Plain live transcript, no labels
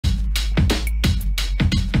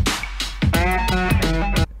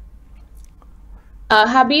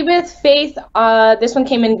Habibith Faith, this one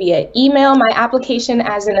came in via email. My application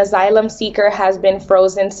as an asylum seeker has been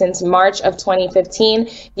frozen since March of 2015.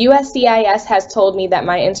 USCIS has told me that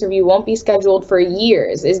my interview won't be scheduled for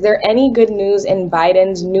years. Is there any good news in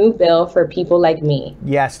Biden's new bill for people like me?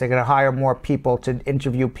 Yes, they're going to hire more people to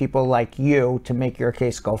interview people like you to make your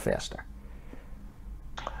case go faster.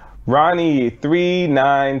 Ronnie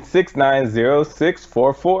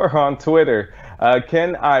 39690644 on Twitter.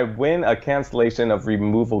 Can I win a cancellation of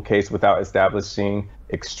removal case without establishing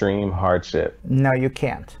extreme hardship? No, you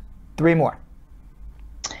can't. 3 more.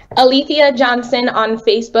 Alethea Johnson on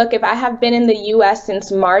Facebook. If I have been in the U.S.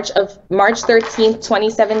 since March 13th,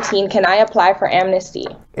 2017, can I apply for amnesty?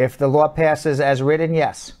 If the law passes as written,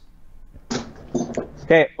 yes.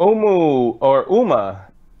 Okay, Uma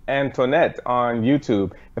Antoinette on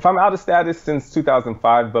YouTube. If I'm out of status since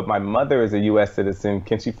 2005, but my mother is a U.S. citizen,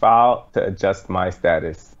 can she file to adjust my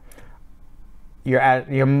status?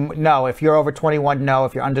 No. If you're over 21, no.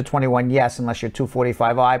 If you're under 21, yes, unless you're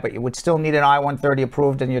 245I. But you would still need an I-130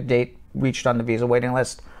 approved and your date reached on the visa waiting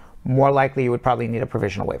list. More likely, you would probably need a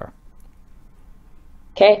provisional waiver.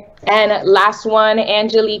 Okay, and last one,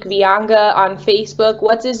 Angelique Vianga on Facebook.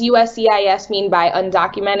 What does USCIS mean by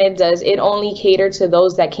undocumented? Does it only cater to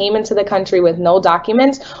those that came into the country with no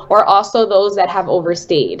documents, or also those that have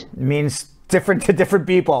overstayed? It means different to different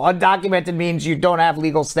people. Undocumented means you don't have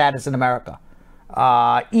legal status in America.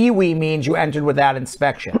 Iwi means you entered without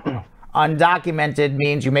inspection. Undocumented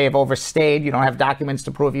means you may have overstayed. You don't have documents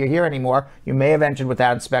to prove you're here anymore. You may have entered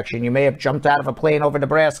without inspection. You may have jumped out of a plane over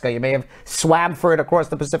Nebraska. You may have swam for it across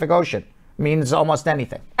the Pacific Ocean. It means almost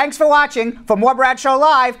anything. Thanks for watching. For more Brad Show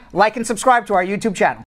Live, like and subscribe to our YouTube channel.